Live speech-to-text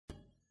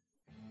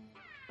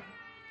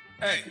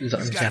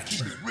dọn dẹp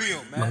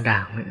băng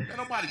đảng ấy,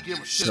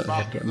 dọn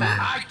dẹp địa bàn.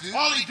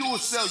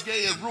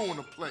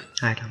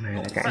 Hai thằng này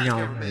lại cãi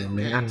nhau về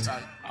miếng ăn,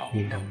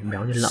 nhìn thằng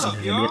béo như lợn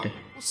này biết đấy.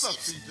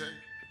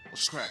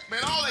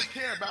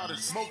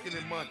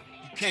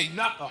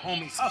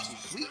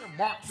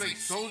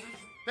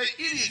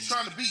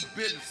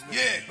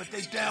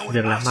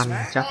 Việc làm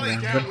ăn chắc là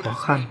rất khó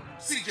khăn.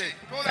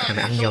 Thằng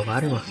này ăn nhiều quá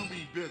đấy mà.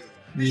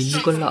 Nhìn như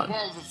con lợn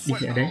đi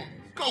mẹ đấy,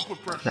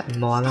 lại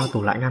mò ra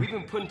tủ lạnh ăn.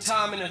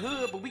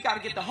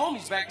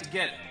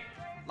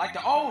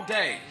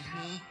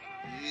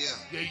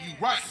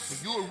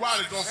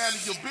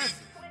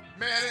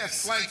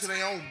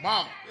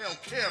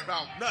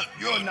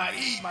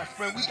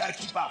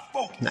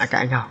 Lại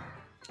cãi nhau.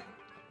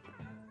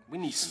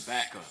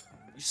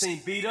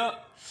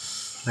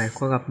 Mày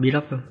có gặp beat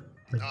up không?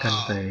 Mình cần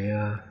phải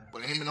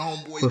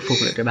khôi phục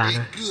lại cái bàn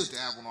này.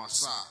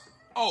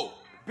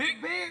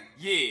 Big Bear?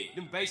 Yeah,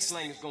 them bass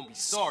slangers gonna be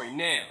sorry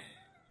now.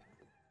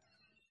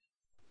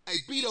 Hey,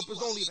 beat up is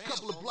only a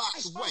couple of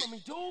blocks away.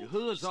 The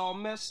hood's all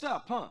messed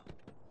up, huh?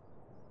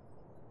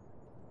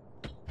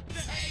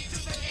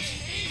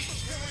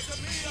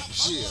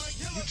 Yeah,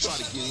 you try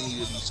to get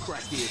any of these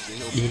crackheads to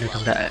help đi nào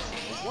thằng đệ.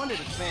 One of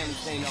the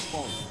families ain't up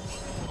on it.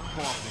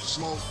 Far from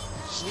smoke,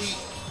 sweet,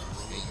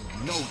 and you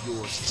know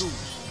yours too.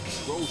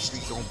 Grove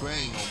Street don't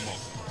bang no more.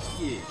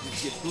 Yeah,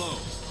 just get blown.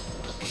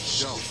 For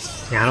sure.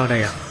 Nhá vào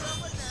đây à?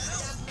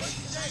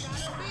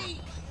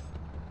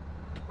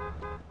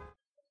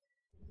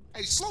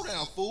 Anh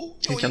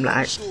chậm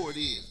lại.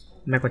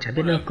 Mày còn chả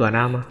biết nữa cửa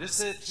nào mà.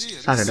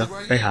 Sao để được?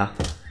 Đây hả?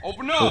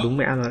 Đúng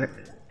mẹ rồi đấy.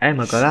 Ê,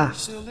 mở cửa ra.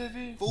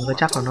 Tôi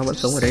chắc là nó vẫn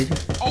sống ở đấy chứ.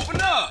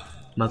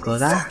 Mở cửa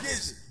ra.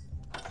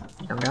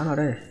 Thằng đéo nào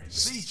đây?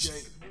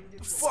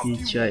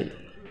 DJ.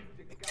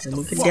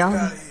 Những cái đéo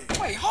này.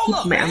 Hút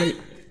mẹ mày.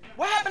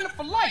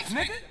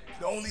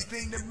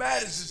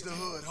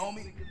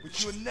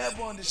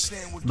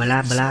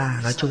 Bla bla,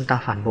 nói chung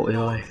ta phản bội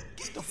rồi.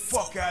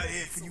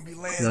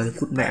 Rồi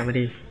cút mẹ mày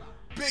đi.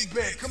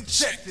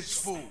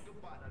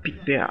 Big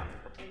Bear,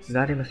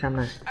 ra đây mà xem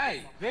này.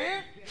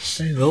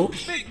 Đây gấu.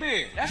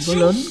 Gấu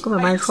lớn, có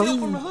phải mày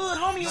không?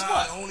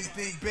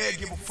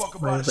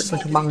 Mày vẫn còn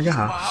trong băng chứ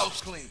hả?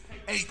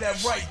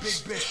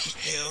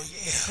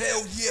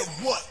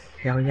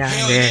 Hell yeah,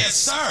 ghê.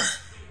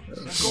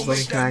 Vâng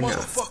trai nhở.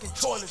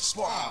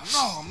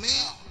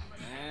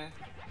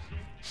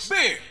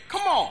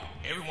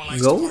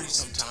 Gấu.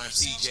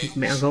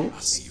 Mẹ gấu.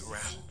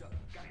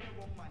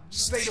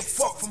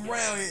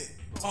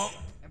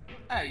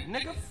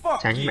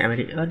 Tránh mẹ mày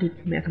đi. Đi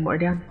mẹ thằng mõi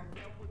đen.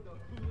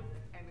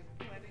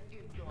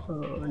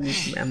 Đi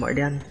mẹ mõi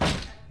đen.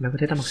 Mày có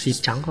thấy tao mặc xịt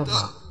trắng không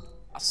hả?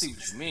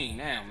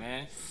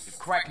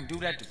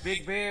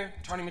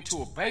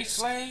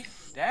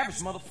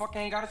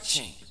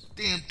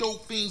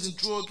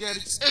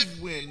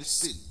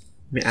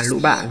 Mẹ lũ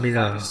bạn bây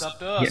giờ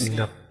hiện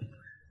ngập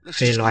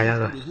phê loài ra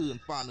rồi.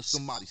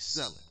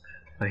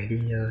 Phải đi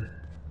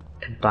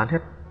thanh toán hết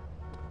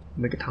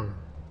mấy cái thằng.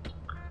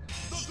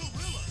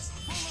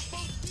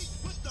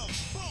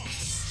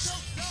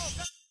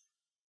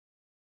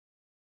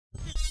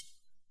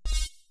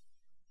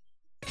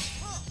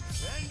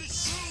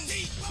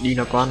 Đi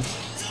nào con.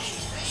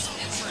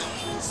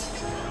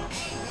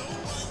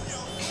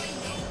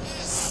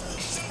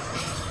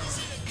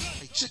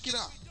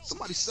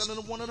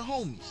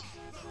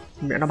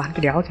 Mẹ nó bán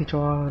cái đéo thì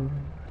cho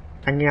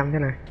anh em thế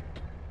này.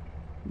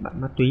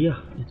 Bạn ma túy à?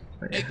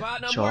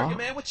 Chó.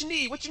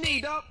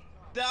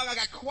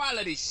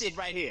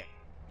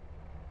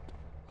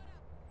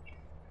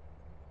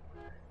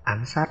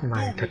 Ám sát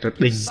mày thật là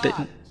bình tĩnh.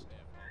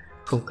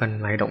 Không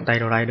cần mày động tay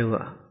đâu đây được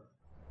ạ.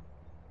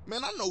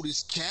 Man, I know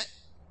this cat.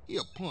 He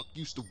a punk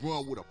used to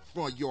run with a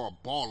front yard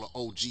baller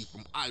OG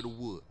from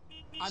Idlewood.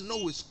 I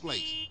know his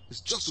place.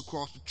 It's just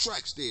across the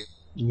tracks there.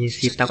 Nhìn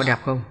xịt tao có đẹp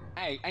không?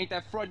 Hey, ain't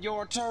that front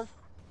yard turf?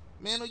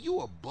 Man, are you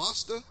a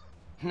buster?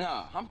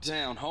 Nah, I'm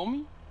down,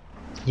 homie.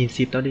 Nhìn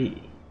xịt tao đi.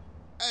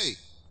 Hey,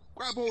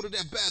 grab hold of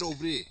that bat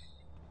over there.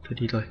 Thôi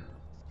đi thôi.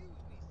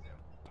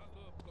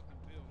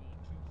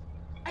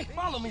 Hey,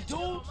 follow me,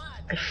 dude.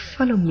 Hey,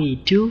 follow me,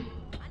 dude.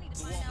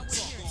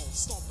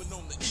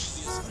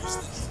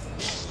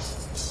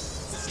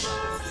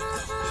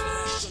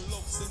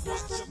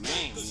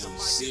 Man, we on a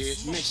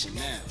serious mission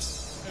now.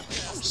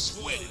 I'm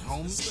sweating,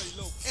 homie.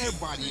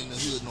 Everybody in the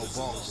hood know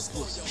ballers are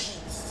pussy.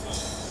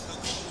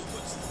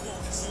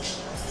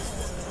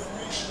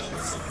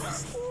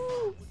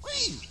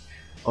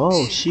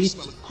 Oh shit.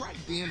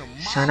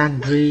 San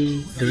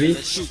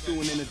Andreas.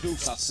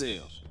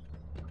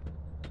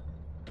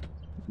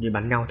 Đi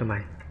bắn nhau cho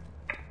mày.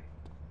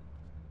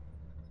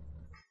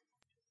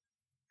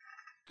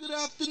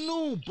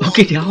 Ok,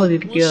 đéo gì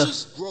kia.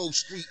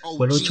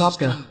 Vừa lôi chóp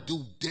kìa.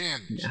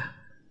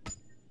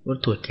 Nó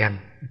thổi kèn.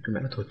 Cái mẹ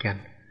nó thổi kèn.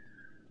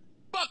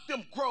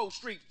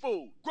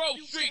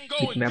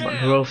 Địt mẹ bọn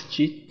Grove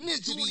Street.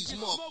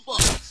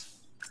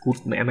 Cút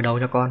mẹ mày đâu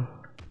nha con.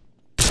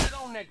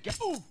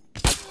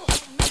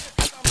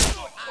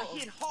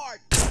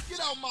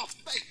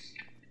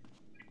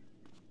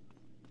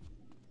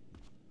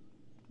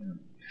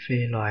 Phê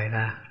loài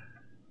ra.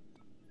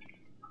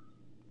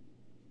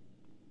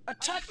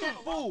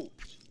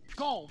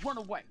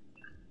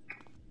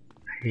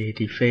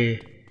 Thì phê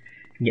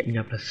nghiện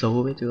nhập là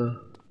xấu biết chưa.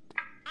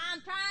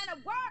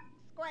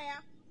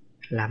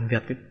 Làm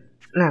việc ấy,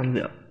 làm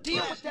việc.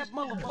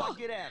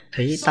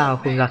 Thấy tao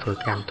không ra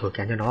thổi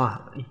kèn cho nó à?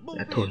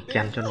 Đã thổi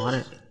kèn cho nó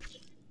đấy.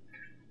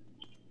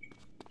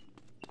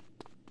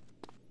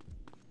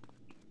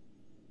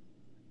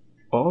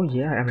 Ồ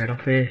yeah, em này đang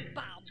phê.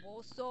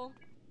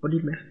 Có đi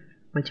mẹ,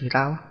 mày chửi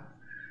tao.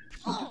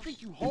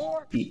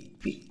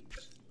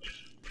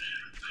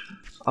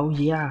 Oh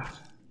yeah.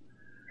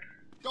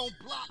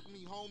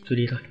 Thôi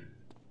đi thôi.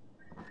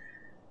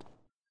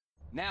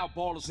 Now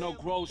ballers know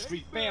Grove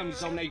Street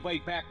families on their way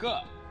back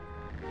up.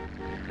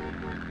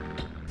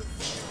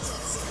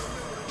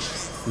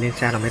 Lên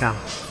xe là mấy thằng.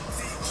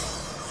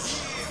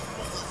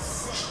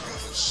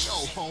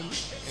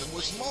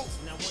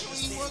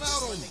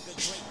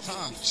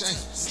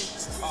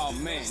 Oh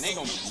man, they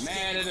gonna be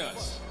mad at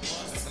us.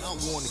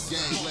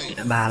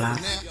 Mẹ bà lát.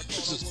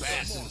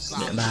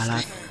 Mẹ bà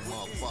lát.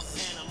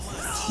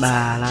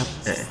 Bà lát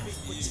để.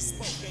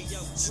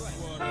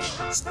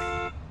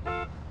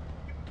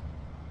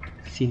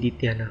 Xin đi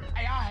tiền nào.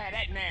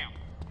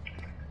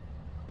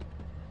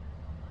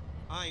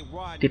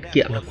 Tiết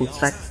kiệm là cuốn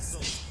sách.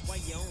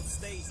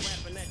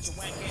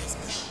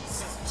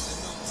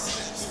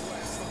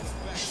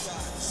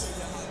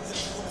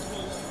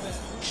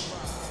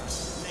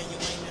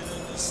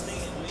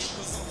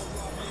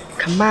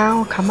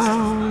 Come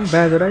on,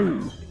 về rồi đây.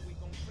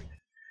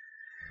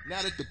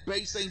 Now that the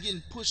bass ain't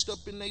getting pushed up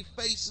in their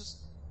faces,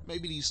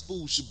 maybe these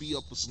fools should be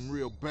up for some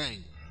real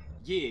banging.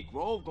 Yeah,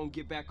 Grove gonna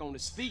get back on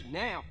his feet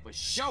now, for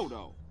sure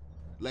though.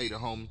 Later,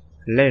 homie.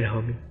 Later,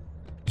 homie.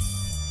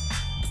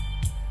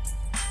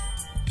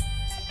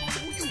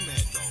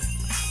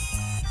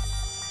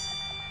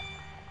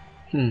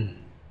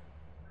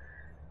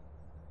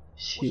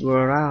 See you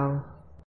around.